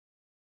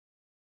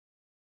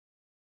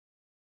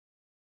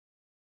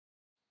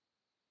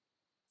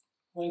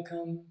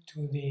Welcome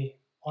to the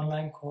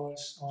online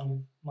course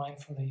on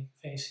mindfully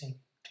facing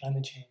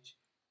climate change.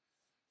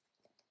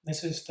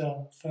 This is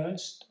the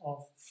first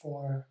of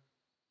four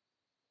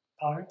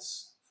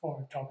parts,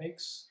 four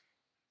topics,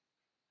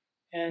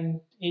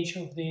 and each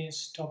of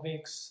these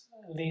topics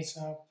leads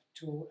up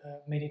to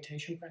a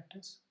meditation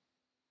practice.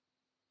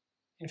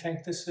 In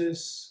fact, this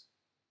is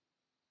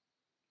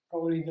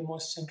probably the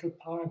most central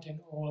part in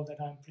all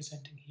that I'm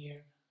presenting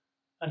here,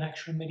 an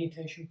actual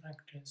meditation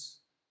practice.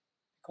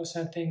 Because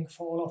I think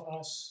for all of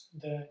us,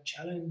 the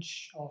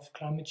challenge of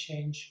climate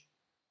change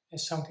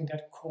is something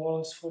that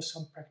calls for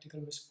some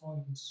practical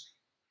response.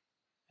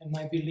 And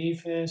my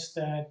belief is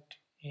that,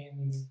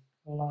 in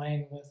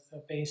line with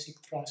the basic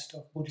thrust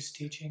of Buddhist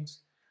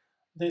teachings,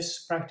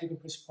 this practical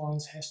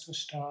response has to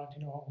start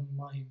in our own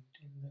mind,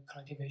 in the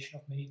cultivation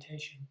of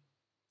meditation.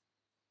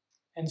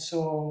 And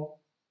so,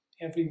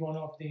 every one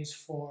of these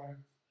four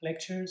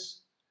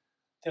lectures,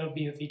 there'll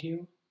be a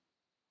video,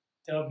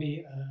 there'll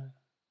be an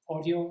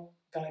audio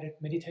guided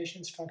meditation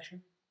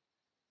instruction.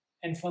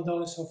 And for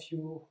those of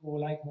you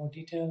who like more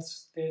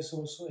details, there's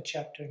also a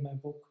chapter in my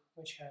book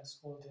which has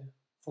all the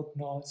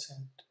footnotes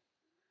and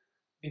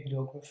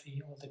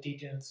bibliography, all the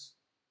details.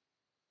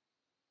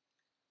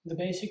 The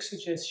basic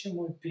suggestion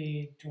would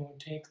be to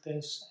take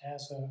this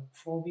as a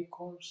 4-week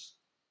course,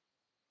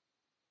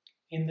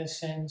 in the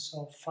sense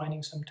of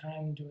finding some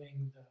time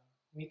during the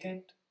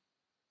weekend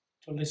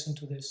to listen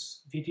to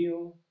this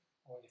video,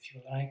 or if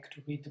you like,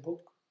 to read the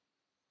book,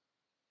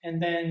 and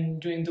then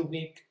during the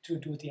week to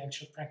do the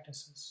actual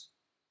practices.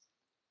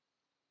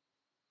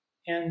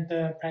 And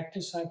the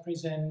practice I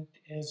present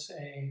is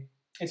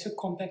it's a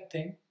compact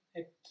thing.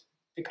 It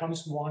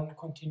becomes one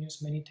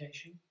continuous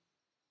meditation.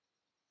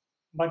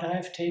 But I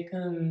have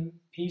taken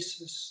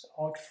pieces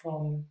out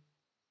from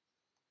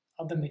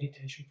other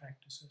meditation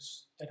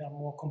practices that are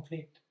more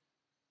complete.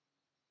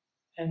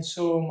 And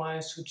so my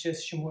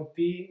suggestion would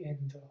be,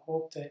 in the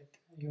hope that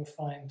you'll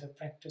find the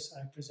practice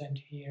I present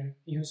here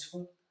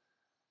useful,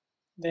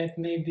 that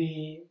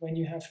maybe when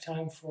you have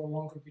time for a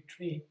longer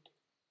retreat,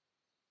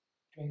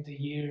 during the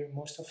year,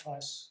 most of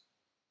us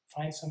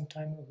find some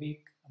time, a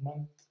week, a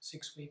month,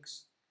 6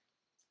 weeks,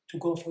 to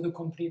go for the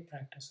complete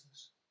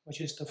practices,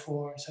 which is the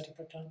 4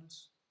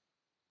 Satipatthanas,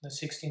 the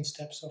 16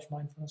 steps of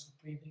mindfulness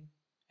of breathing,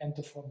 and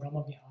the 4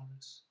 Brahma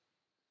Viharas.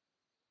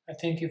 I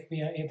think if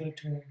we are able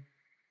to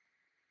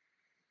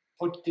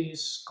put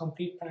these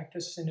complete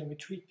practices in a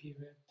retreat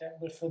period, that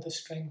will further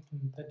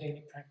strengthen the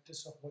daily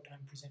practice of what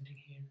I'm presenting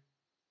here.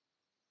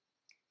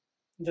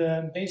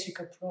 The basic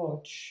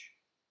approach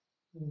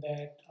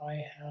that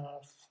I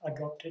have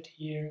adopted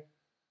here,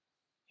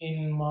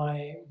 in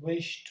my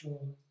wish to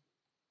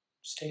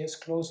stay as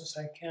close as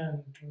I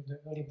can to the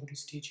early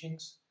Buddhist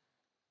teachings,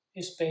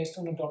 is based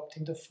on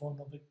adopting the 4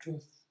 Noble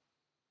Truths.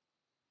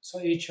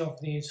 So each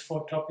of these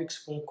 4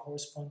 topics will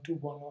correspond to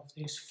one of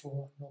these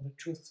 4 Noble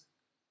Truths.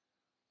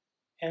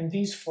 And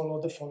these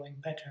follow the following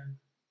pattern.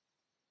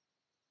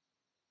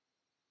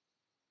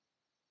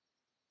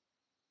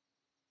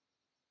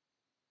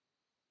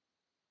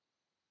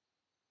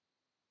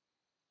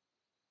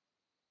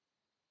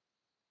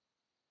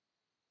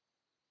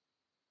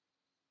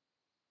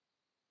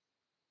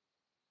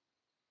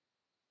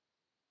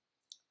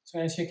 So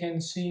as you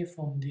can see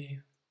from the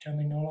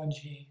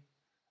terminology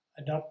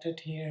adopted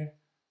here,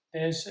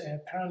 there's a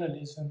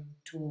parallelism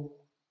to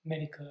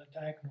medical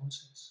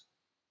diagnosis.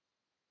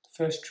 The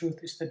first truth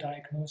is the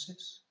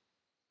diagnosis.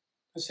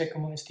 The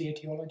second one is the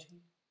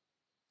etiology.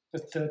 The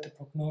third, the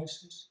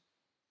prognosis.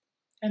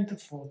 And the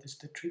fourth is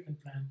the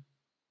treatment plan.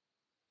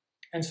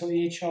 And so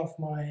each of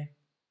my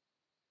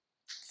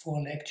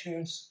 4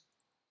 lectures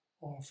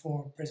or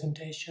 4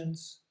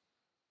 presentations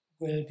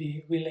will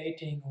be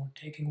relating or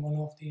taking one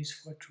of these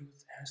 4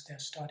 truths as their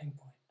starting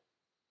point.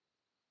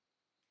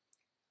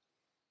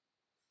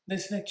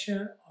 This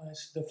lecture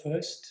is the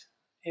first.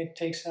 It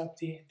takes up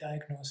the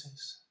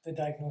diagnosis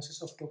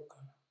of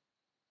dukkha.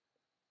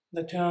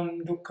 The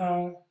term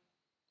dukkha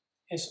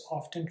is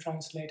often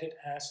translated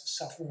as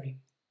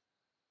suffering,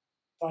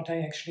 but I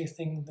actually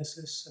think this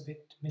is a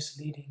bit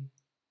misleading.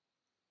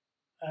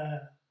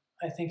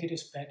 I think it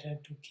is better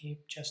to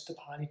keep just the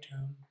Pali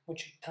term,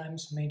 which at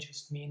times may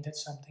just mean that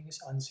something is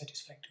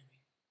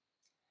unsatisfactory.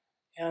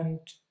 And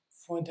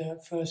for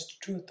the first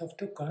truth of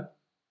dukkha,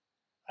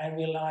 I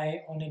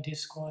rely on a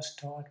discourse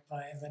taught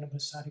by Venerable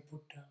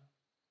Sariputta,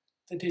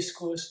 the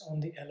discourse on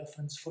the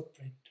elephant's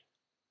footprint.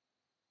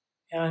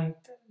 And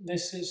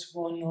this is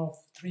one of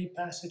 3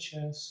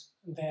 passages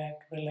that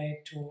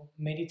relate to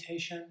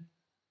meditation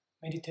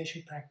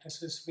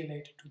practices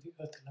related to the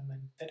earth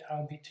element that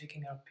I'll be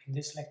taking up in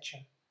this lecture.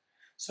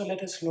 So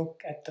let us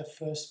look at the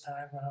first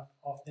paragraph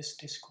of this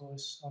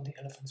discourse on the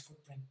elephant's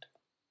footprint.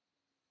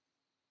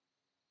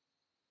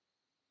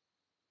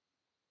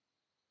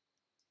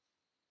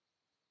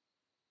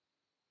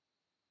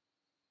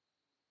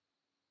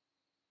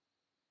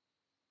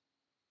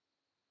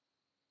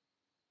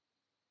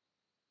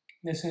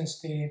 This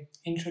is the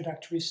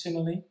introductory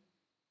simile,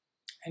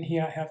 and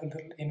here I have a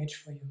little image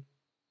for you.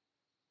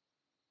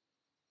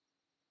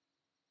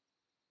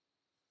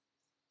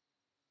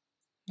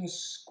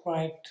 It's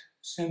quite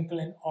simple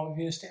and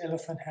obvious. The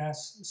elephant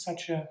has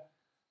such a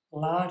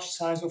large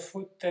size of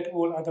foot that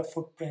all other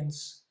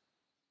footprints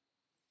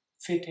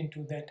fit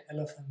into that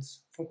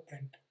elephant's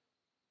footprint.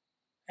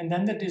 And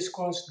then the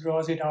discourse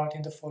draws it out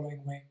in the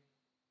following way.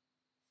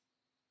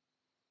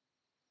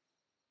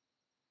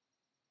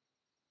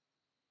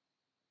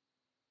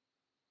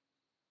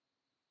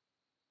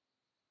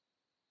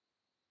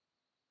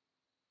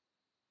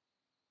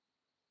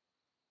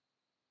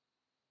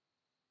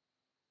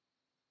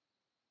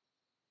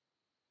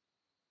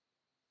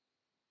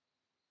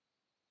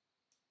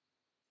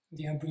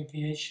 The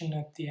abbreviation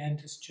at the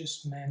end is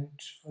just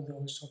meant for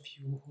those of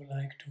you who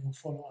like to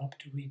follow up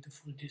to read the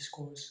full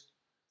discourse.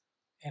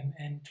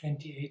 MN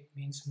 28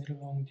 means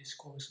middle long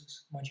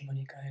discourses, Majjhima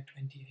Nikaya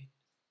 28.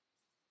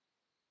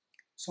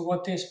 So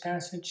what this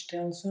passage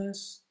tells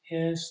us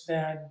is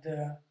that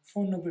the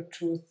Four Noble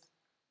Truths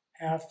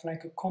have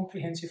like a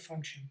comprehensive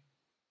function.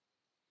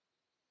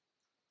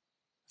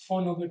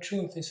 Four Noble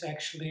Truths is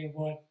actually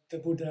what the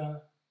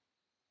Buddha,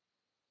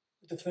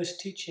 the first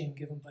teaching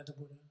given by the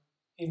Buddha,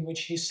 in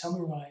which he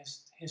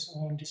summarized his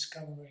own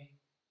discovery,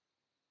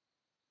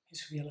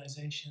 his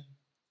realization.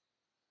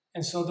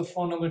 And so the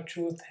Four Noble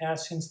Truths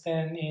has since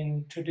then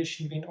in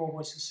tradition been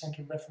always a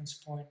central reference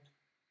point.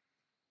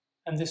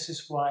 And this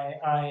is why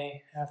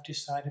I have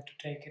decided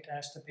to take it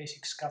as the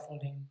basic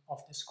scaffolding of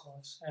this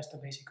course, as the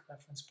basic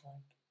reference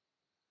point.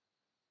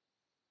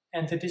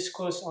 And the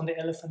discourse on the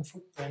elephant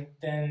footprint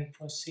then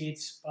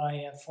proceeds by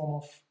a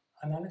form of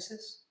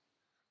analysis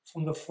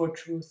from the four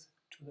truths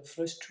to the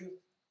first truth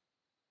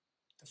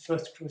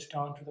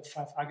down to the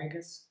five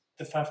aggregates,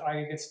 the five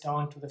aggregates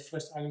down to the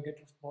first aggregate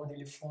of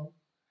bodily form,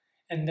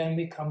 and then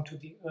we come to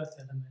the earth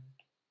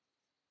element.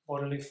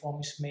 Bodily form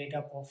is made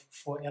up of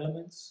four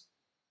elements: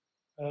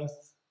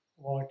 earth,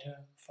 water,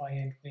 fire,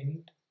 and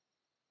wind,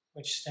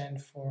 which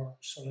stand for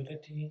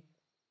solidity,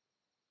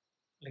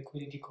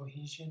 liquidity,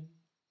 cohesion,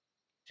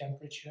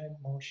 temperature, and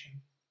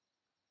motion.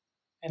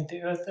 And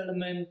the earth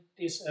element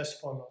is as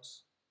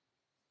follows.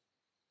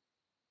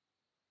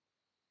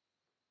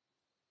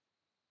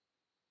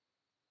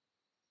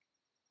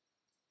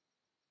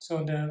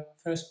 So the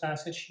first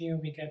passage here,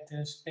 we get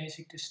this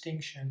basic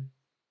distinction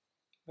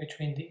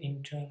between the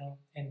internal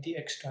and the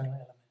external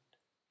element.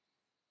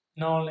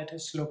 Now let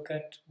us look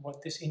at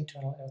what this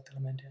internal earth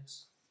element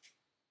is.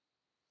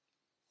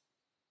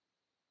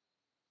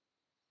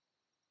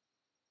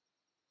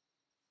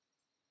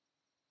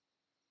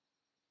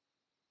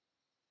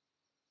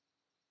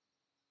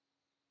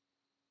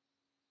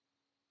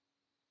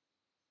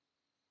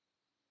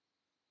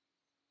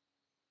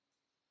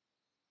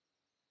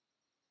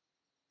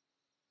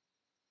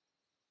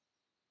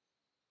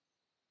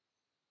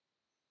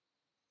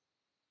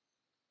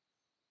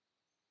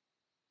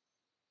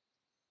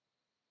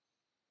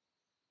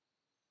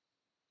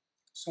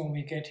 So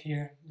we get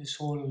here this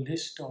whole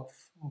list of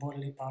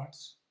bodily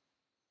parts.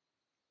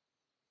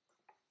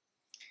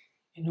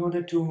 In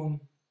order to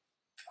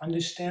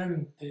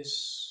understand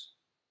this,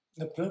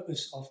 the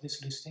purpose of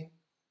this listing,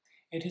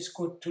 it is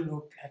good to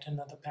look at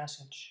another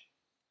passage.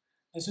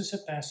 This is a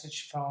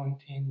passage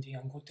found in the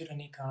Anguttara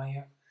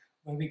Nikaya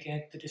where we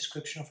get the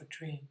description of a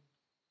tree.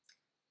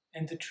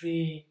 And the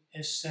tree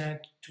is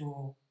said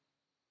to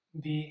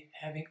be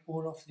having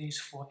all of these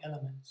four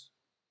elements: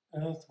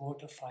 earth,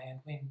 water, fire, and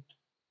wind.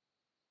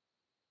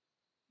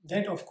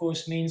 That, of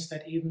course, means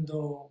that even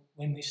though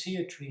when we see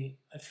a tree,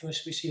 at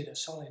first we see it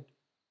as solid,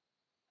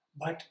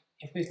 but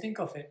if we think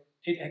of it,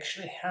 it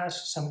actually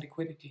has some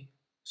liquidity,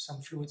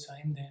 some fluids are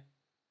in there.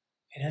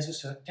 It has a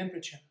certain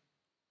temperature,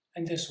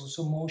 and there's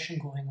also motion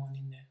going on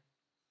in there.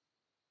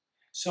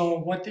 So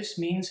what this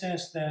means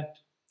is that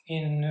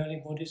in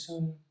early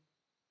Buddhism,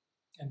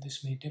 and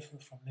this may differ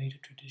from later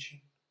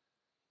tradition,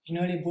 in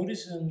early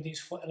Buddhism,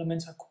 these four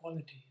elements are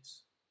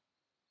qualities.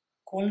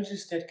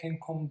 Qualities that can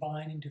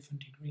combine in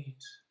different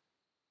degrees.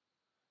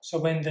 So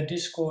when the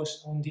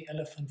discourse on the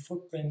elephant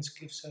footprints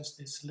gives us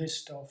this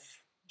list of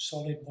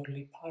solid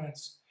bodily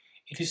parts,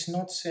 it is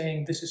not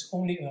saying this is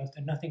only earth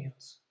and nothing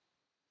else.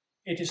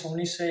 It is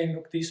only saying,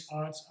 look, these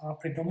parts are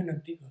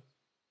predominantly earth.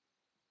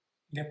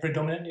 They're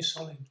predominantly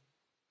solid.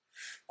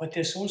 But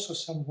there's also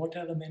some water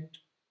element,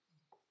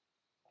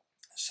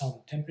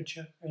 some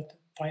temperature, earth,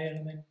 fire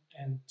element,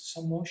 and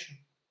some motion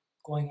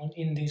going on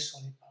in these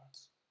solid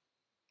parts.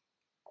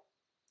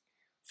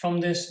 From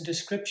this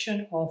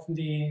description of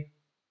the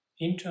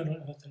internal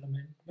earth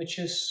element, which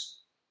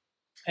is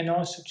in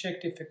our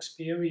subjective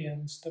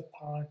experience the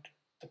part,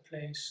 the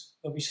place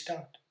where we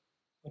start,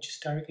 which is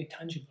directly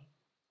tangible,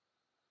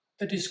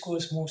 the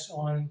discourse moves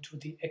on to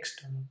the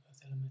external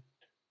earth element.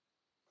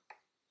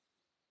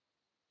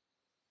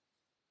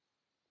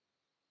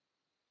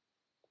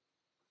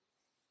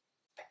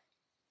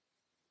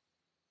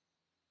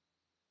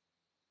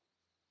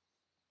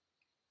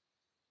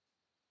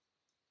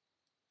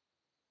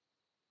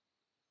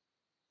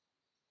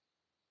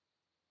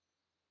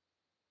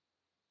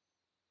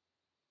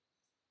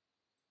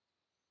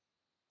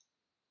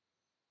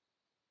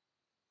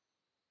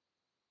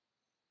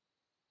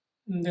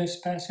 This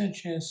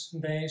passage is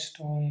based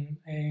on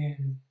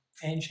an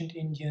ancient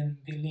Indian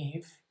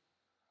belief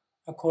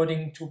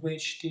according to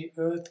which the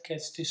earth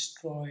gets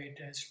destroyed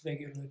at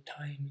regular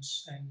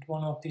times, and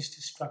one of these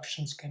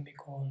destructions can be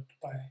caused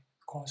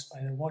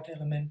by the water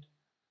element.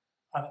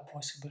 Other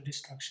possible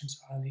destructions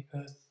are the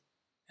earth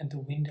and the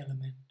wind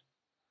element.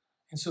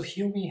 And so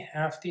here we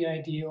have the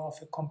idea of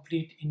a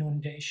complete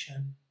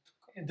inundation.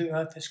 The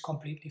earth is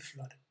completely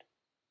flooded.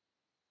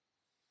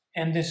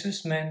 And this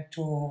is meant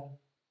to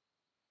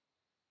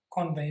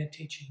convey a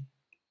teaching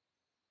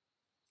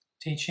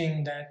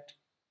that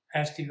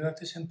as the earth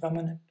is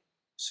impermanent,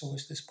 so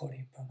is this body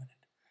impermanent.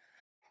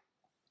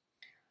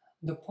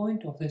 The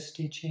point of this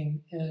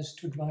teaching is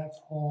to drive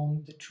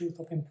home the truth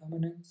of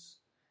impermanence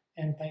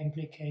and by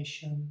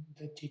implication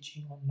the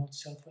teaching on not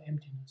self or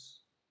emptiness.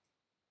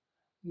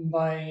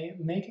 By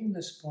making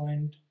this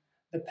point,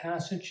 the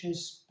passage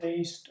is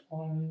based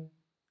on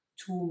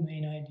two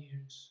main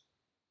ideas.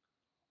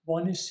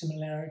 One is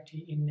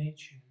similarity in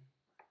nature.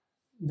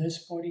 This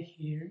body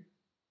here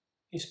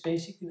is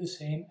basically the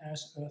same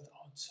as Earth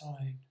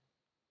outside.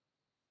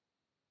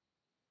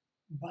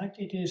 But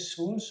it is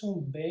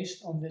also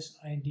based on this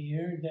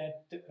idea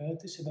that the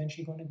Earth is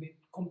eventually going to be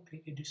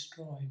completely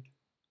destroyed.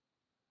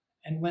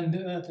 And when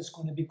the Earth is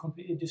going to be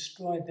completely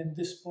destroyed, then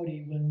this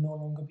body will no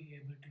longer be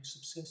able to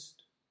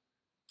subsist.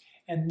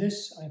 And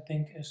this, I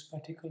think, is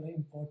particularly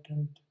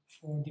important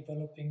for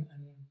developing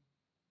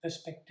a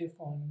perspective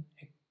on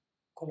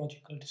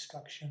ecological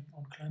destruction,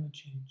 on climate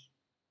change.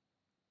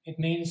 It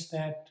means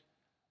that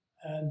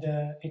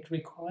it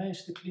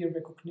requires the clear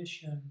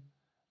recognition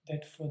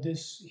that for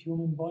this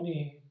human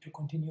body to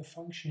continue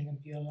functioning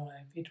and be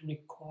alive, it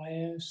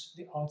requires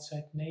the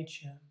outside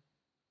nature,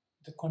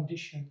 the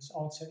conditions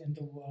outside in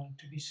the world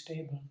to be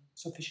stable,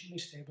 sufficiently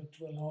stable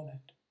to allow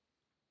that.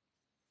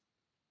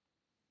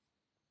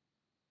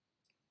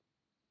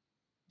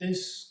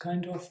 This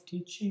kind of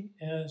teaching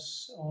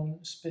is on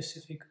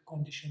specific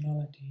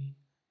conditionality.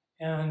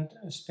 And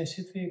a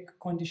specific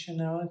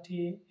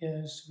conditionality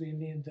is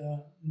really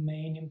the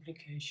main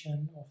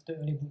implication of the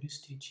early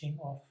Buddhist teaching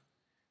of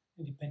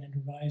dependent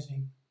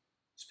arising.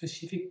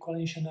 Specific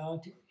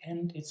conditionality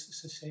and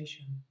its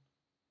cessation.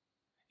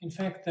 In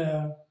fact,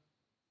 the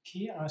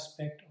key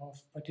aspect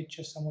of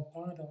paticca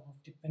samuppada,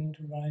 of dependent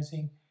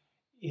arising,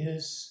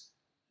 is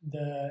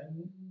the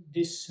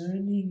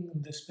discerning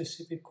the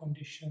specific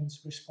conditions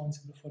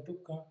responsible for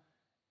dukkha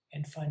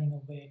and finding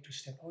a way to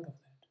step out of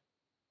that.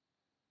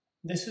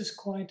 This is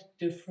quite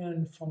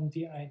different from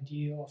the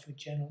idea of a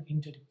general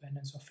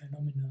interdependence of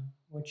phenomena,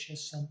 which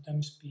is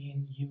sometimes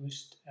being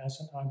used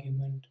as an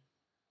argument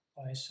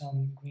by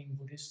some green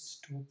Buddhists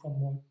to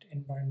promote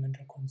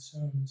environmental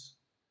concerns.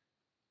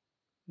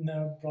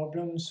 The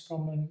problems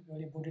from an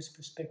early Buddhist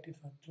perspective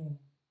are two.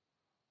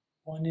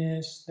 One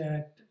is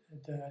that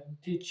the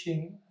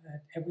teaching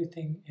that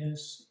everything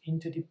is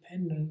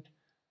interdependent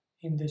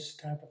in this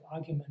type of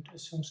argument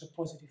assumes a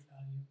positive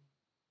value.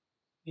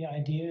 The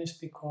idea is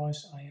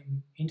because I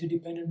am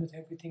interdependent with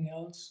everything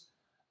else,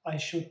 I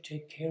should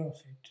take care of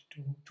it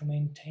to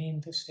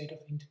maintain the state of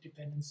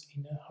interdependence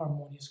in a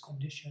harmonious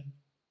condition.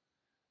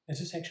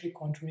 This is actually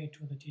contrary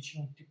to the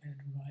teaching of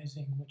dependent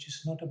arising, which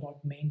is not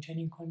about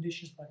maintaining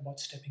conditions, but about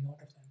stepping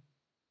out of them.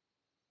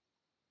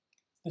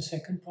 The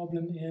second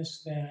problem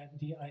is that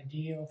the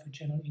idea of a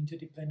general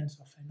interdependence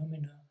of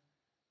phenomena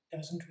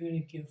doesn't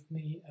really give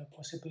me a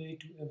possibility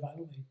to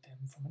evaluate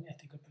them from an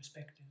ethical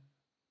perspective.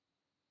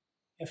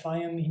 If I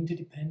am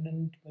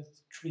interdependent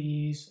with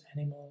trees,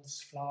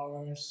 animals,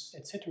 flowers,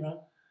 etc.,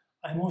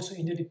 I'm also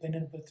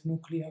interdependent with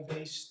nuclear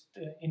waste,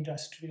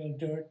 industrial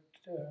dirt,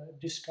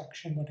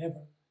 destruction,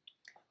 whatever.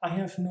 I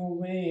have no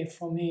way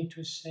for me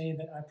to say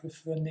that I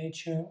prefer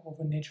nature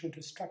over natural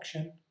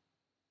destruction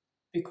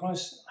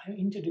because I'm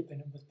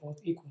interdependent with both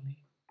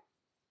equally.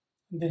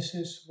 This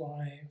is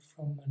why,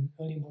 from an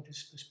early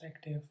Buddhist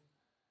perspective,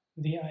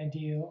 the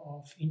idea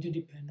of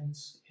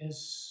interdependence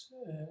is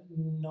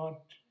not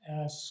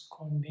as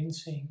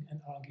convincing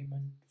an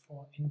argument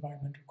for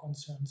environmental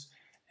concerns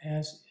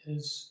as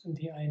is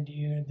the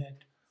idea that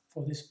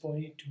for this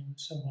body to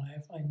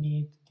survive, I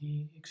need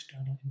the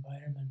external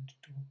environment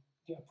to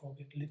the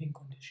appropriate living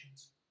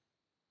conditions.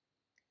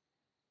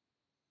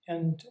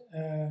 And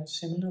a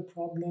similar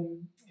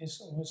problem is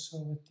also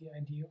with the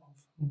idea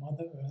of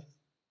Mother Earth.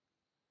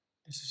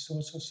 This is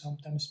also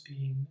sometimes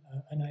being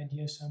an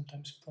idea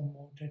sometimes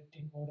promoted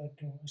in order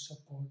to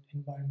support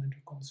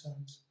environmental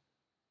concerns.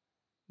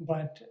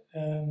 But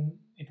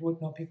it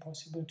would not be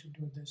possible to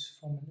do this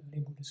from an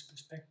early Buddhist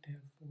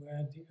perspective,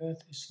 where the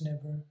earth is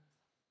never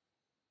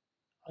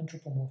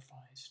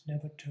anthropomorphized,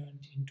 never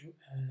turned into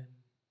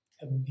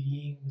a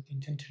being with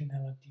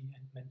intentionality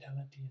and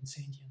mentality and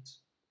sentience.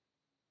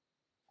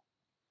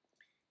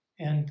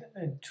 And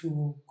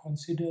to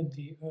consider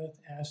the earth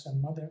as a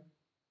mother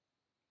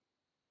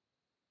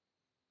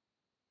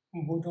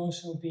would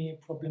also be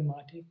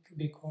problematic,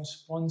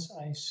 because once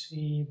I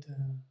see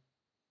the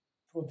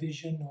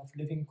provision of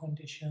living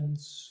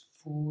conditions,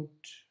 food,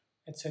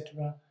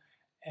 etc.,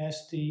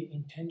 as the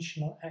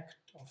intentional act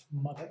of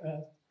Mother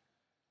Earth,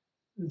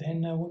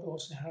 then I would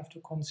also have to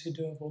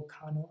consider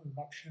volcano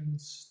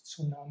eruptions,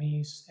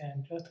 tsunamis,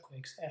 and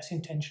earthquakes as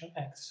intentional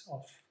acts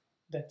of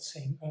that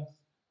same earth.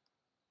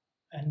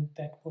 And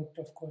that would,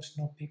 of course,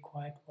 not be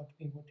quite what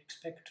we would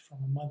expect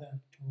from a mother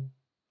to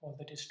all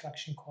the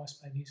destruction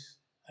caused by these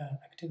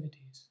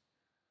activities.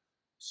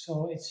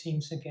 So it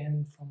seems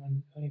again from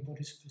an early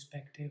Buddhist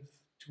perspective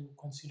to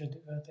consider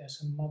the earth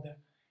as a mother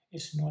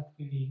is not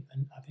really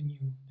an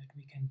avenue that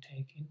we can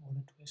take in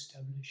order to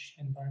establish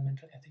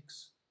environmental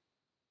ethics.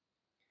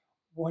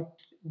 What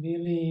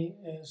really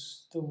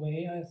is the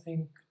way I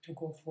think to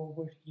go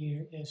forward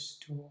here is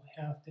to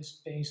have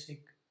this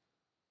basic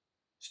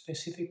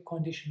specific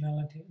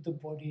conditionality. The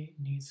body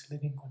needs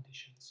living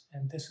conditions,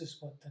 and this is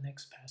what the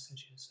next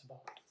passage is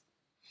about.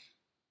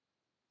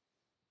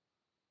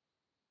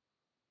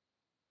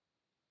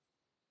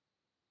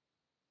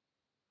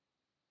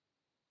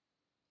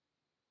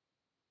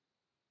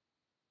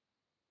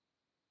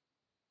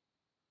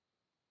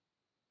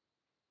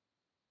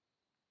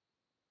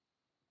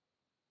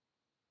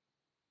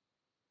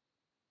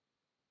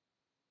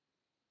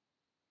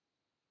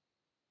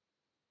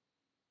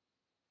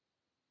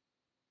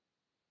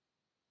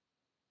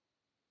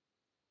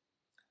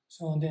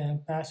 So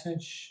the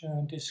passage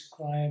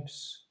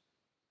describes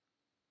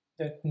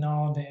that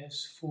now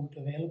there's food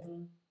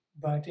available,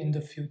 but in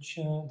the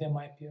future there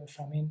might be a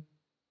famine,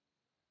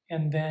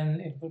 and then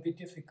it will be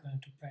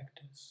difficult to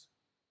practice.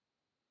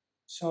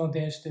 So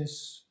there's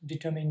this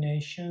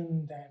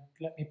determination that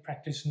let me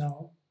practice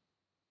now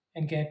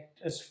and get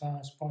as far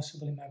as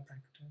possible in my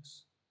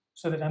practice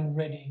so that I'm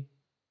ready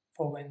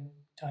for when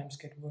times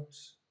get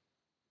worse.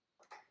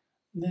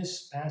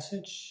 This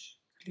passage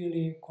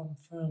clearly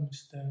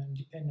confirms the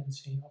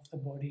dependency of the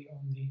body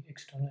on the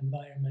external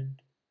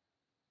environment,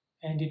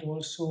 and it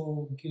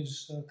also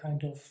gives a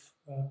kind of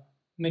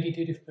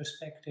meditative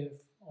perspective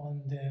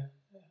on the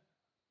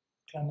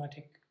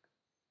climatic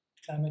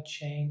climate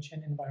change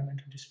and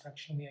environmental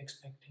destruction we are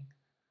expecting.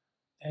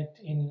 That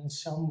in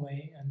some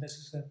way, and this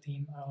is the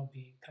theme I'll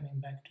be coming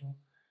back to,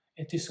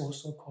 it is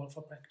also a call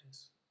for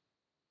practice.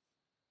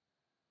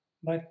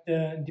 But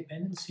the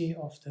dependency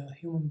of the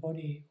human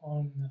body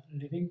on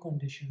living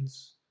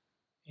conditions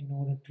in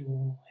order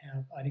to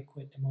have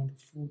adequate amount of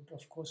food,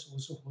 of course,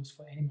 also holds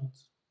for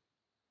animals.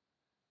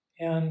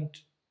 And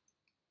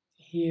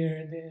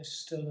here there is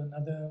still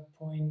another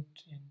point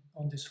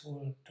on this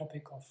whole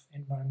topic of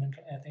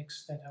environmental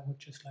ethics that I would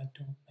just like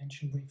to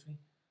mention briefly.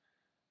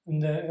 In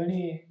the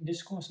early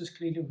discourses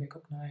clearly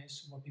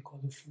recognize what we call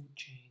the food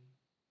chain,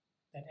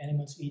 that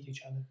animals eat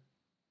each other.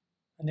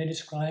 And they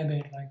describe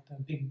it like the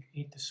big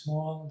eat the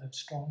small, the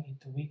strong eat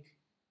the weak.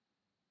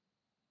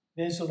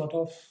 There's a lot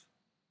of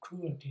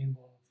cruelty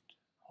involved.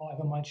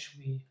 However much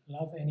we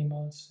love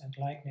animals and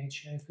like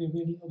nature, if we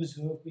really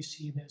observe, we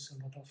see there's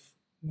a lot of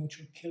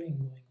mutual killing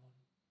going on.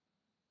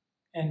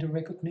 And the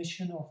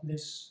recognition of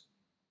this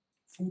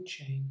food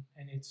chain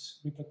and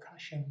its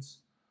repercussions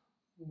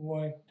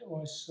would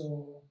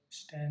also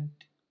stand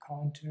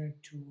counter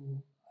to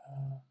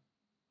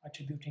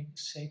attributing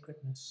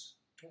sacredness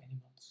to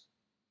animals,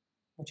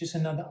 which is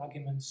another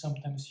argument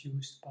sometimes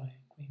used by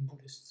Green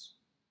Buddhists.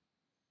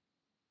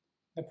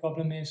 The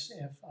problem is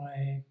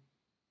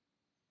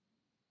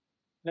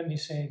let me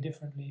say it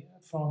differently,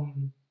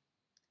 from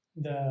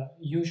the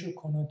usual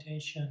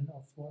connotation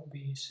of what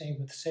we say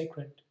with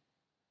sacred,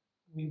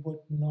 we would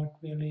not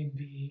really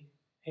be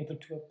able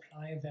to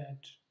apply that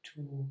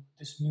to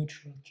this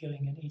mutual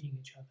killing and eating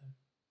each other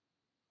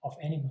of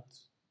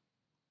animals.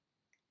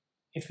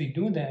 If we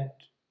do that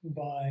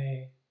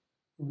by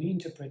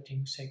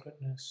reinterpreting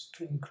sacredness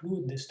to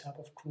include this type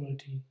of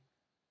cruelty,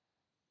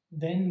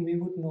 then we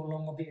would no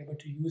longer be able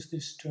to use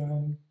this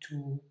term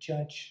to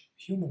judge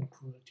human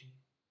cruelty.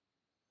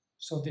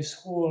 So this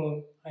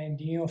whole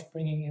idea of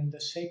bringing in the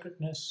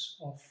sacredness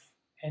of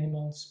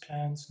animals,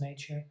 plants,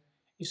 nature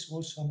is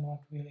also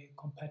not really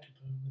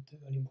compatible with the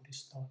early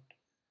Buddhist thought.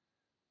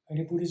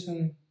 Early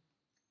Buddhism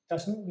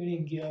doesn't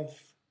really give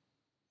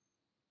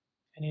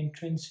an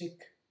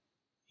intrinsic,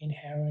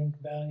 inherent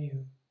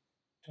value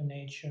to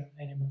nature,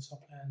 animals, or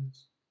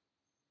plants.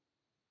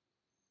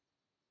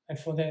 And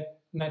for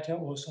that matter,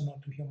 also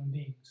not to human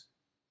beings.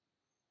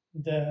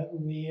 The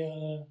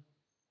real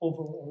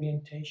overall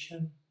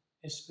orientation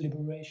is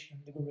liberation,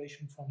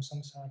 liberation from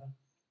samsara.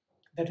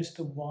 That is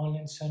the one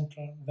and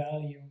central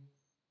value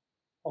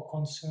or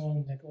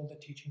concern that all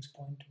the teachings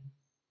point to.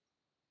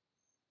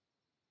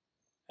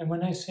 And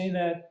when I say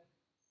that,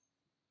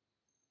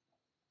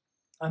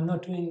 I'm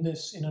not doing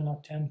this in an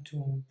attempt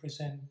to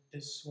present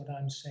this, what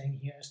I'm saying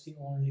here, as the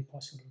only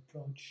possible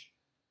approach.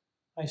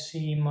 I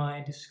see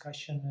my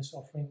discussion as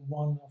offering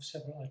one of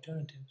several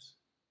alternatives.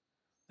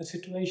 The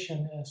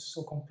situation is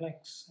so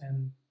complex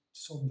and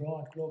so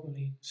broad,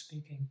 globally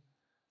speaking,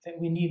 that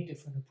we need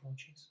different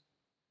approaches.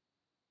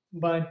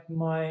 But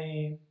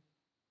my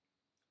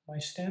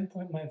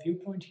standpoint, my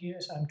viewpoint here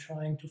is I'm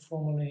trying to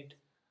formulate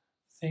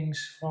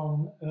things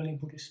from early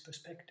Buddhist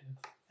perspective.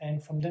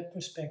 And from that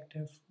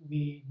perspective,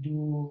 we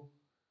do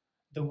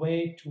the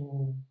way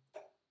to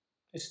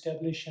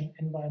establish an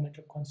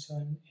environmental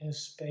concern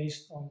is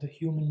based on the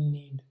human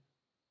need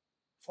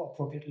for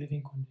appropriate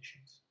living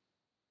conditions.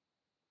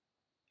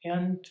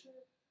 And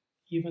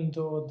even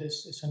though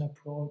this is an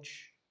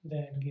approach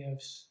that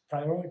gives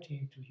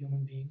priority to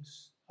human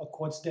beings,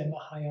 accords them a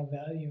higher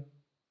value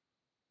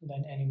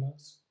than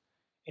animals,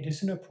 it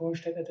is an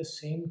approach that at the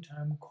same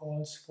time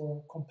calls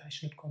for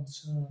compassionate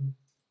concern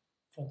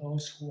for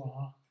those who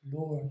are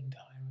lower in the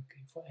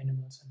hierarchy, for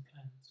animals and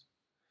plants.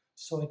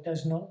 So it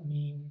does not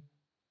mean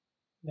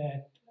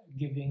that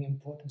giving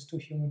importance to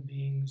human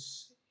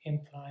beings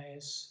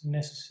implies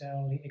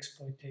necessarily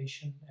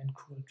exploitation and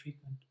cruel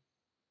treatment.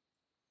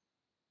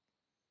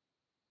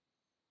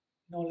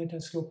 Now let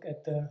us look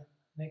at the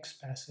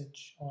next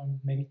passage on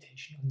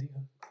meditation on the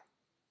earth.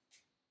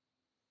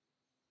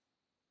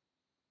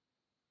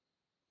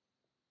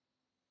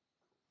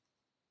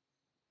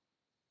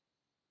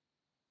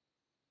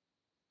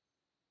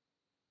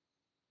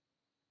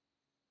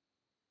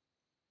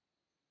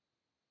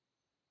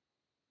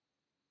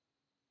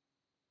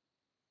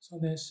 So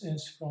this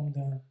is from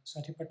the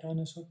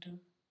Satipatthana Sutta,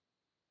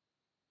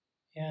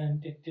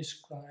 and it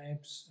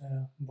describes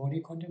body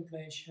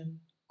contemplation,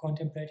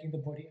 contemplating the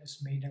body as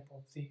made up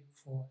of the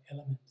four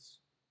elements: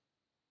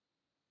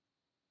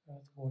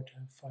 earth,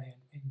 water, fire,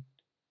 and wind.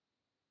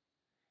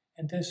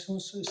 And there's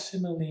also a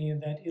simile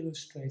that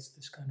illustrates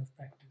this kind of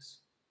practice.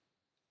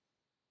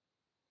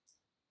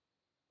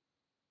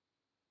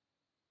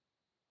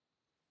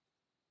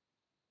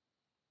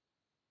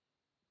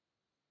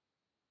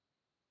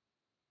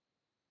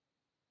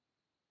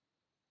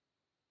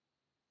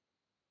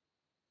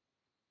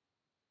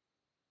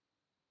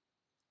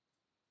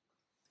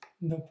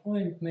 The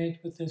point made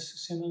with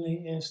this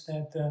simile is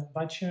that the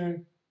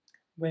butcher,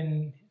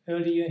 when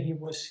earlier he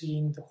was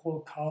seeing the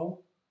whole cow,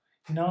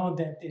 now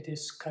that it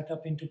is cut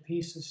up into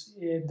pieces,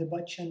 the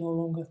butcher no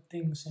longer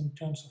thinks in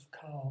terms of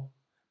cow,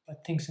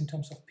 but thinks in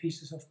terms of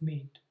pieces of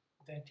meat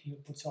that he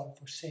puts out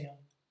for sale.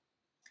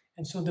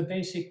 And so the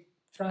basic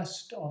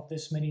thrust of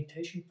this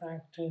meditation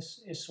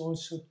practice is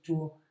also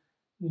to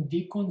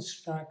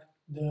deconstruct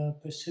the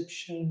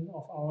perception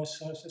of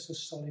ourselves as a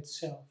solid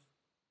self.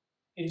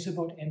 It is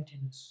about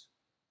emptiness,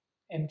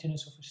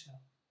 emptiness of a self.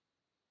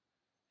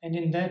 And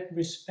in that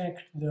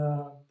respect,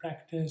 the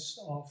practice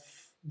of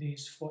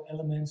these four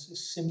elements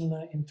is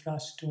similar in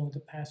thrust to the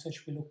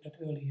passage we looked at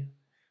earlier,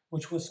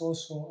 which was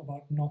also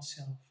about not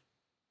self.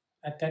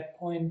 At that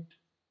point,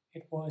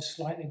 it was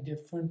slightly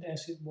different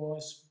as it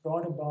was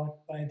brought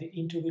about by the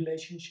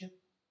interrelationship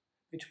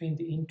between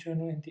the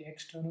internal and the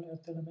external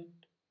earth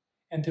element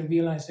and the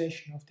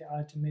realization of the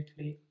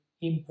ultimately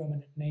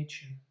impermanent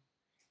nature.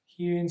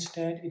 Here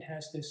instead, it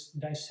has this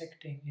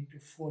dissecting into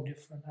four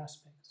different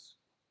aspects.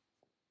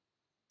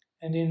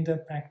 And in the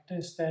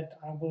practice that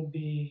I will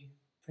be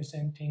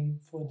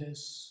presenting for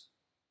this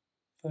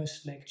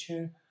first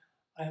lecture,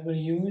 I will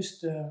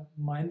use the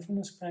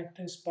mindfulness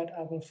practice, but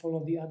I will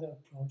follow the other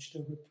approach,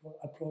 the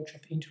approach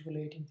of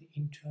interrelating the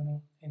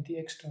internal and the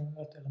external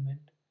earth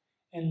element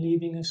and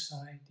leaving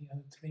aside the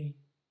other three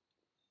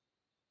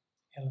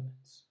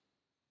elements.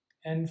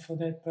 And for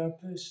that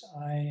purpose,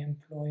 I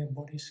employ a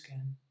body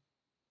scan.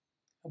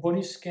 A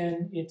body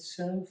scan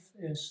itself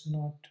is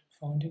not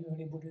found in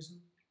early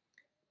Buddhism.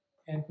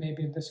 And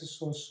maybe this is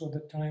also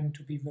the time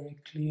to be very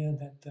clear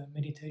that the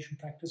meditation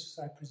practices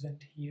I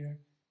present here,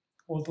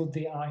 although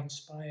they are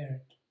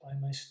inspired by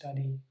my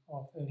study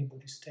of early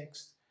Buddhist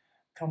texts,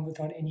 come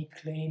without any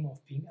claim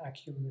of being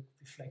accurate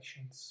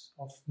reflections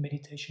of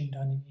meditation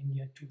done in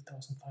India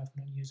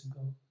 2,500 years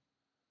ago.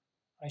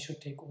 I should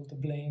take all the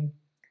blame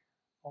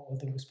or all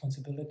the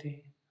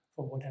responsibility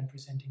for what I'm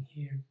presenting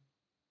here.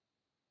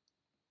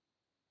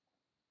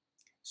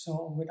 So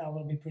what I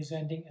will be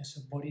presenting is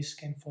a body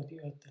scan for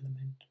the earth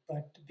element.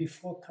 But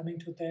before coming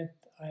to that,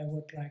 I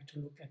would like to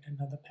look at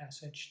another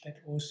passage that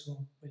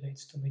also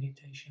relates to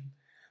meditation.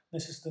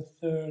 This is the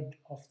third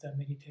of the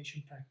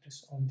meditation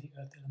practice on the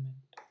earth element.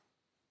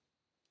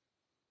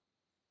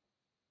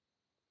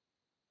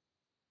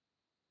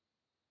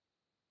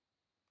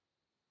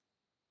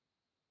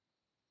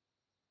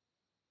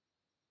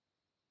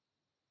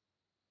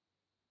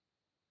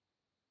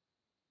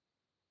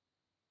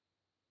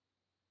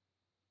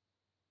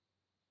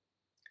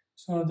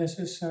 So this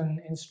is an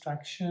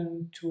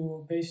instruction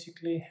to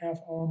basically have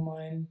our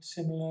mind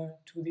similar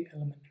to the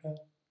element earth.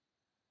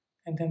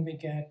 And then we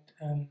get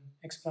an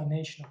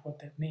explanation of what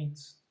that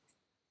means.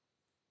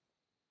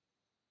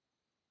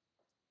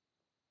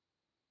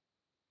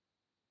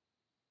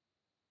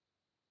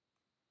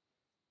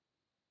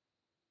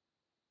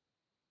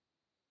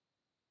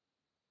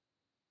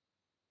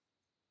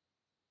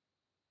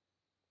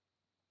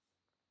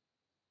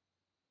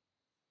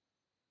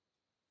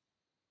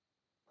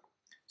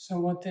 So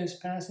what this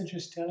passage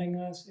is telling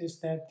us is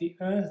that the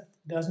earth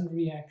doesn't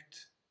react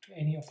to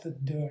any of the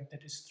dirt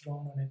that is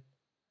thrown on it.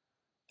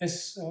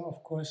 This,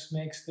 of course,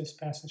 makes this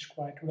passage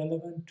quite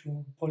relevant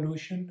to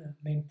pollution,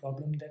 a main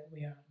problem that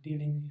we are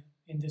dealing with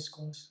in this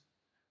course,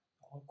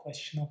 the whole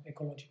question of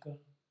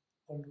ecological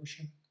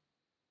pollution.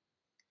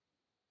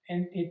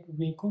 And it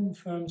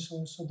reconfirms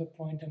also the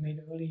point I made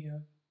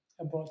earlier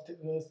about the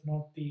earth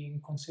not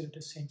being considered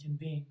as sentient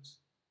beings,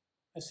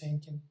 a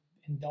sentient,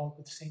 endowed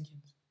with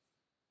sentience.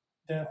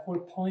 The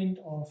whole point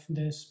of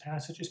this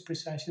passage is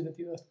precisely that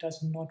the earth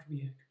does not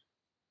react,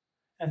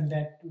 and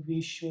that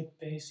we should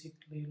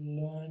basically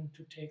learn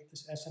to take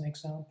this as an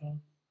example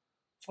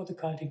for the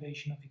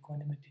cultivation of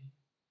equanimity.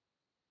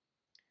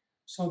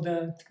 So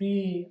the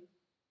three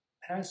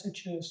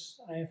passages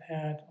I've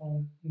had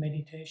on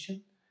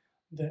meditation,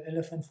 the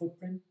elephant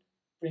footprint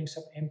brings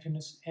up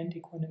emptiness and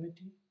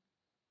equanimity.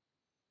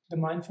 The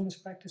mindfulness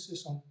practice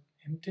is on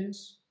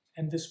emptiness,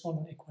 and this one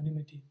on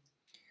equanimity.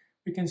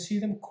 We can see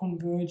them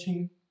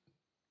converging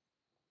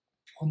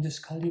on this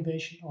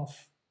cultivation of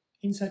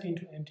insight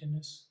into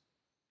emptiness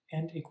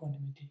and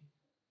equanimity.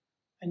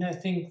 And I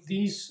think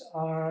these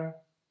are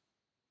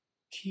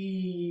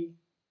key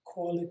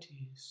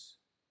qualities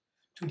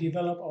to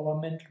develop our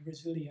mental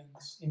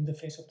resilience in the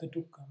face of the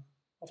dukkha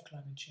of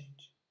climate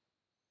change.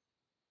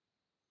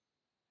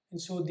 And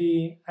so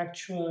the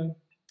actual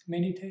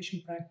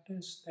meditation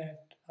practice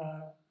that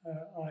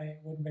I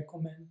would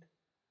recommend,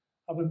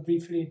 I will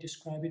briefly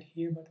describe it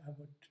here, but I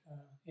would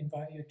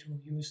invite you to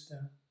use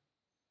the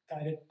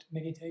guided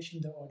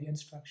meditation, the audio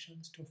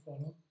instructions to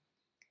follow,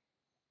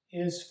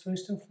 is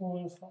first of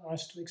all for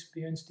us to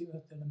experience the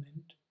earth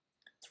element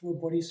through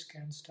a body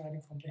scan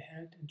starting from the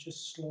head and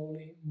just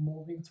slowly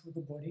moving through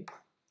the body,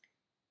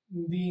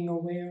 being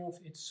aware of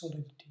its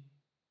solidity.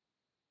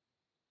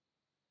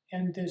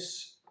 And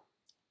this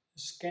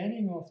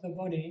scanning of the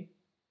body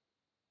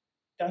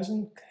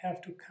doesn't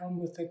have to come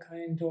with a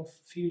kind of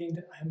feeling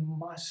that I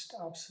must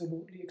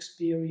absolutely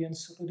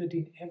experience solidity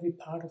in every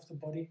part of the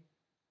body.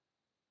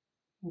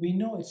 We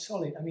know it's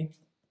solid. I mean,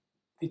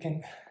 we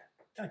can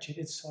touch it,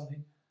 it's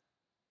solid.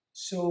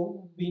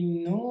 So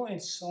we know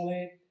it's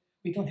solid,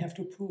 we don't have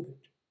to prove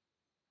it.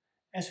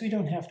 As we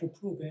don't have to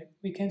prove it,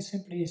 we can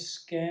simply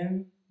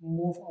scan,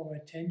 move our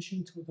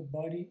attention through the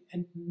body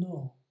and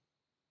know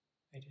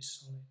it is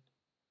solid.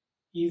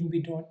 Even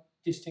we don't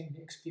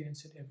distinctly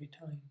experience it every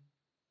time.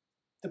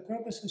 The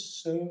purpose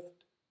is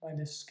served by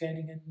the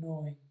scanning and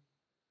knowing.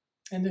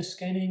 And the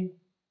scanning,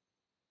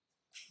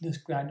 this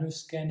gradual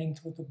scanning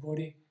through the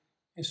body,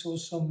 is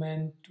also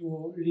meant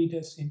to lead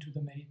us into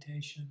the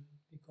meditation,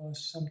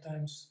 because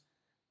sometimes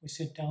we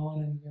sit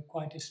down and we're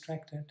quite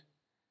distracted.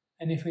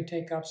 And if we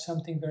take up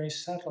something very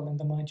subtle, then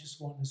the mind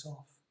just wanders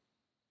off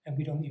and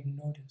we don't even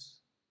notice.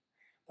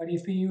 But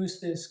if we use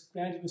this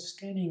gradual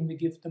scanning, we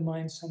give the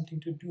mind something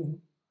to do,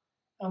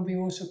 and we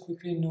also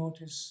quickly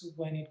notice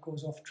when it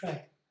goes off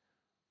track,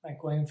 like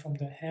going from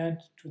the head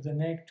to the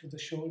neck to the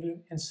shoulder,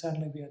 and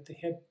suddenly we're at the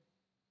hip.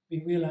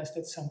 We realize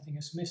that something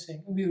is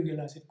missing, and we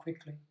realize it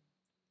quickly.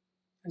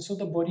 And so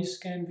the body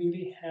scan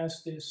really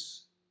has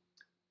this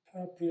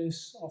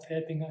purpose of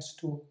helping us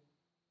to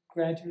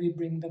gradually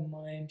bring the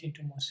mind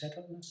into more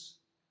settledness,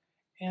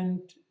 and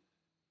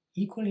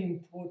equally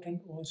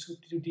important also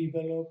to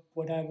develop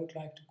what I would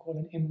like to call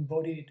an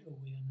embodied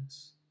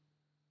awareness.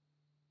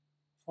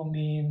 For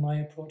me, in my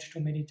approach to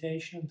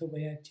meditation and the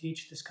way I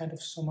teach, this kind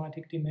of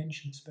somatic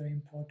dimension is very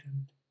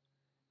important.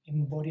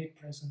 Embodied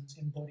presence,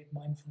 embodied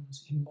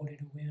mindfulness, embodied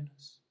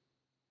awareness.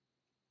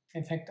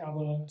 In fact, I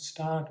will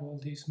start all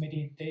these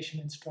meditation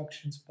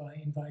instructions by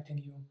inviting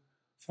you,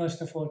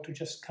 first of all, to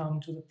just come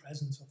to the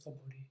presence of the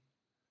body,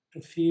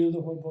 to feel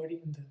the whole body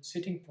in the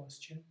sitting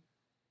posture,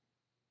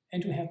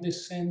 and to have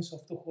this sense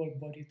of the whole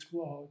body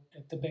throughout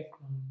at the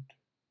background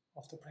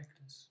of the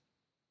practice.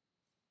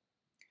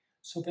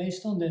 So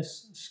based on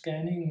this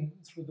scanning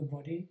through the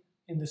body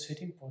in the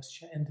sitting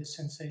posture and this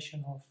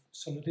sensation of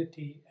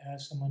solidity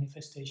as a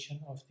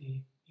manifestation of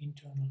the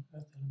internal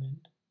earth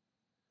element,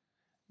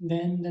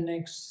 then the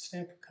next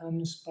step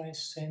comes by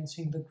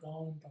sensing the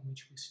ground on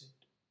which we sit,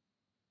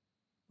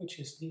 which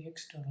is the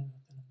external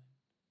earth element.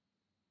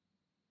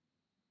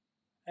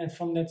 And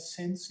from that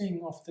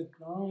sensing of the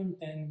ground,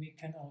 then we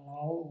can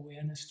allow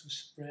awareness to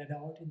spread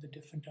out in the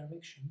different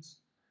directions,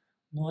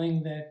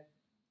 knowing that,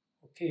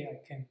 okay,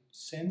 I can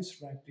sense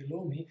right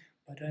below me,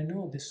 but I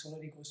know this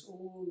solidity goes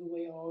all the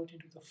way out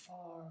into the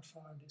far,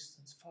 far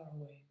distance, far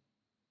away.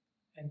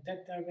 And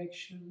that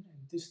direction,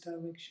 and this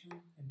direction,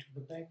 and to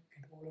the back,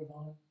 and all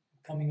around,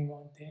 coming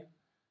around there.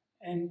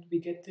 And we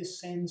get this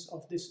sense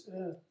of this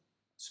earth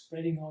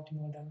spreading out in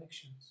all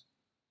directions.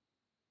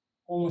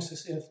 Almost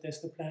as if there's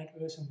the planet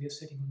Earth and we are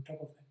sitting on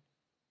top of it.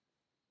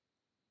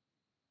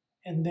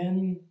 And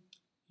then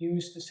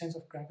use the sense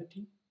of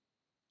gravity,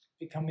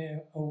 become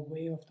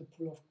aware of the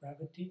pull of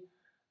gravity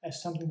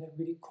as something that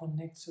really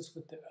connects us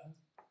with the earth,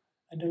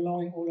 and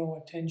allowing all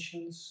our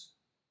attentions,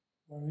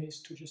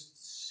 worries to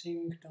just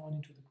sink down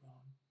into the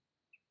ground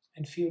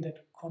and feel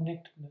that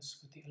connectedness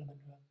with the element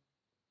earth.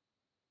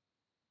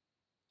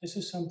 This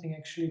is something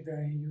actually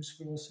very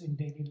useful also in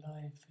daily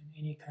life, in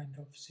any kind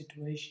of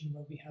situation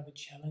where we have a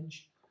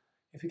challenge.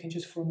 If we can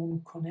just for a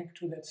moment connect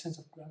to that sense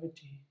of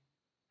gravity,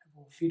 have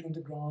our feet on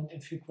the ground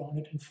and feel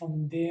grounded, and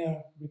from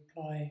there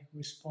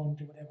respond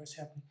to whatever is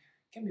happening,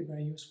 can be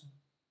very useful.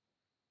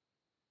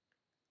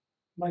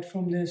 But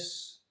from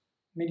this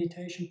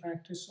meditation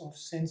practice of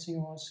sensing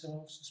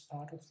ourselves as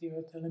part of the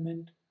earth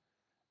element,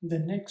 the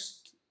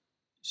next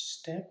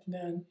step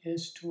then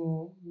is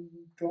to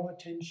draw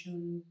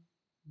attention,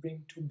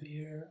 bring to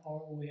bear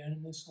our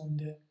awareness on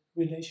the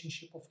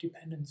relationship of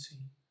dependency,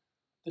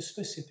 the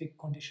specific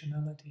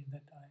conditionality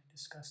that I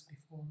discussed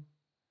before.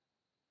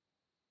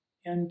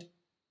 And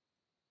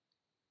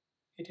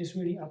it is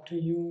really up to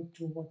you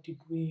to what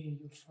degree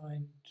you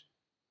find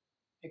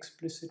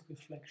explicit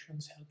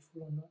reflections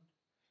helpful or not.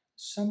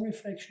 Some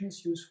reflection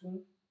is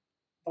useful,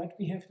 but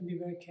we have to be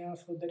very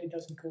careful that it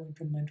doesn't go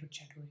into mental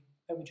chattering,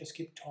 that we just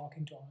keep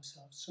talking to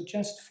ourselves. So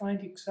just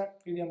find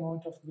exactly the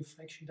amount of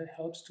reflection that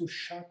helps to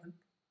sharpen,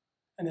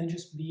 and then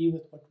just be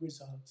with what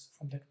results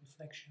from that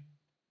reflection.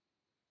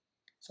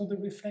 So the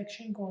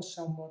reflection goes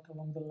somewhat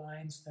along the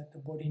lines that the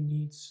body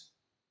needs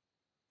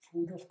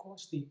food, of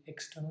course, the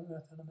external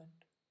earth element.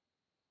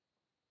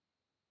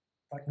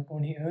 But not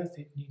only earth,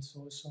 it needs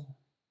also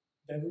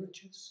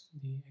beverages,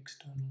 the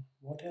external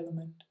water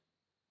element.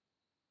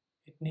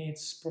 It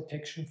needs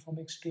protection from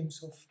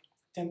extremes of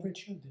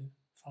temperature, the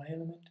fire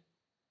element.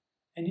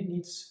 And it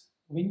needs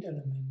wind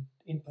element,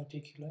 in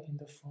particular in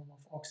the form of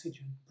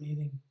oxygen,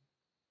 breathing.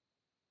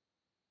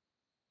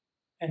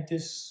 And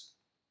this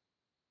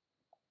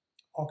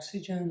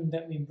oxygen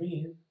that we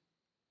breathe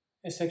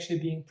is actually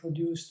being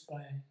produced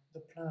by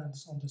the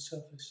plants on the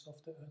surface of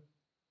the earth,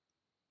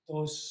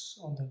 those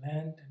on the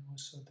land and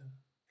also the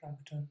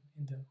plankton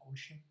in the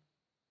ocean.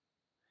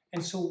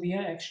 And so we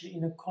are actually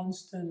in a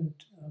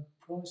constant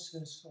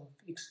process of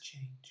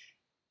exchange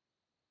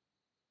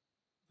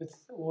with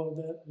all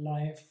the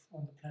life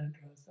on the planet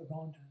Earth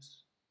around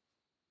us.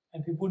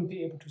 And we wouldn't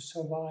be able to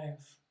survive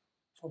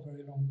for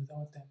very long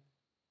without that.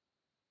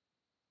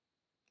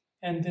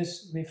 And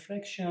this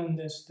reflection,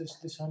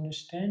 this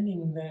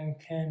understanding then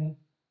can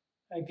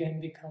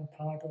again become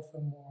part of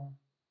a more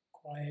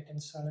quiet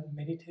and silent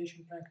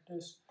meditation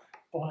practice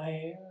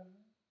by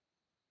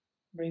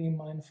bringing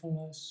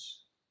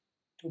mindfulness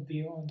to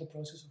be on the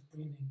process of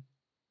breathing.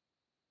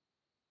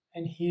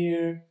 And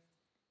here,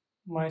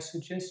 my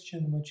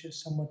suggestion, which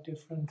is somewhat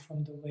different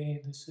from the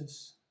way this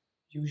is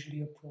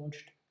usually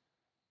approached,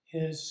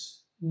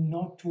 is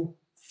not to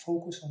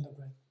focus on the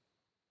breath.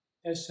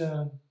 There's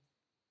a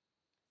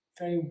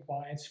very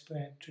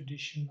widespread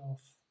tradition of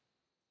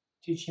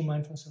teaching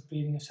mindfulness of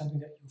breathing as something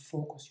that you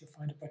focus. You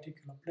find a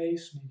particular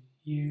place, maybe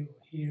here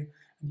or here,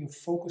 and you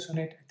focus on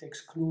it at the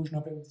exclusion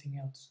of everything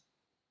else.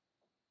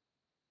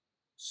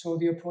 So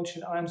the approach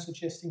that I'm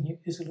suggesting here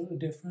is a little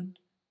different.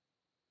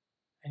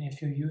 And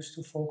if you're used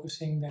to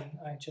focusing, then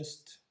I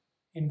just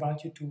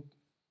invite you to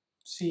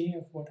see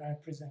if what I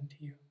present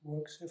here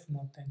works. If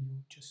not, then you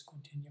just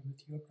continue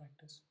with your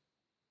practice.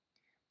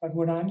 But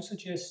what I'm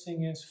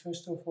suggesting is,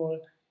 first of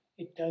all,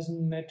 it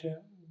doesn't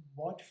matter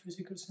what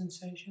physical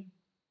sensation,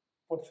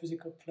 what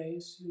physical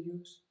place you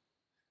use,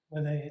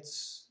 whether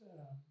it's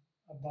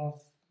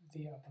above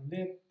the upper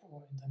lip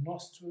or in the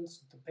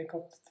nostrils, at the back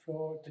of the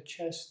throat, the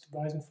chest,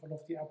 rise and fall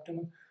of the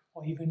abdomen,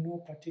 or even no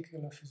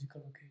particular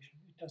physical location.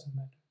 It doesn't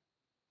matter.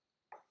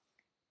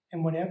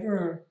 And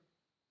whatever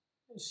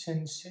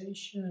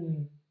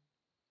sensation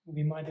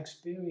we might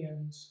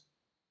experience,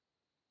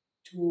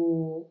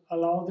 to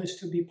allow this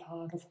to be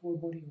part of whole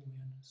body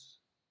awareness.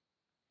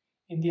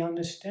 In the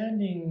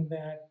understanding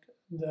that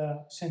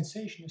the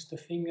sensation is the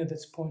finger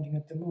that's pointing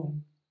at the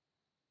moon,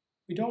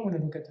 we don't want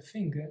to look at the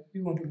finger,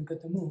 we want to look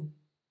at the moon.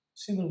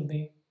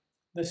 Similarly,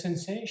 the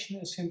sensation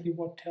is simply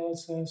what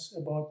tells us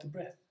about the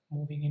breath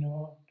moving in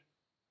or out.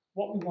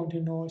 What we want to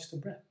know is the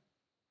breath,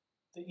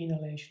 the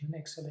inhalation and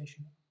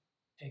exhalation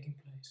taking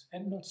place,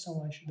 and not so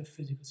much the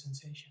physical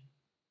sensation.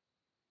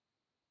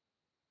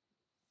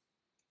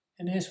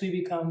 And as we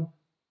become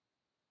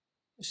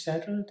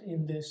settled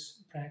in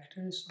this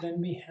practice,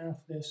 then we have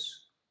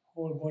this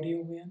whole body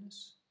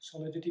awareness,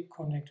 solidity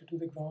connected to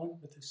the ground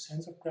with a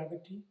sense of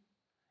gravity,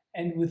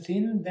 and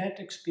within that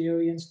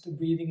experience, the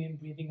breathing in,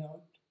 breathing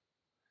out,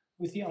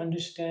 with the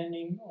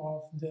understanding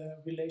of the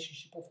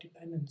relationship of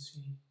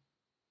dependency,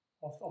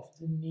 of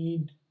the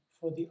need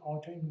for the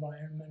outer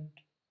environment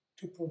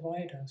to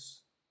provide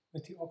us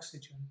with the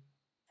oxygen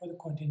for the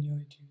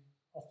continuity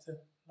of the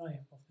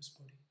life of this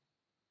body.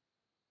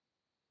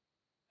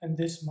 And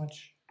this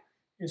much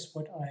is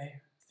what I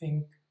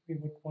think we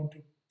would want to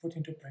put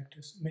into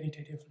practice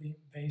meditatively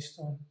based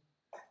on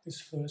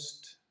this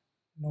first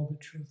noble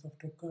truth of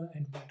dukkha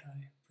and what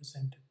I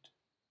presented.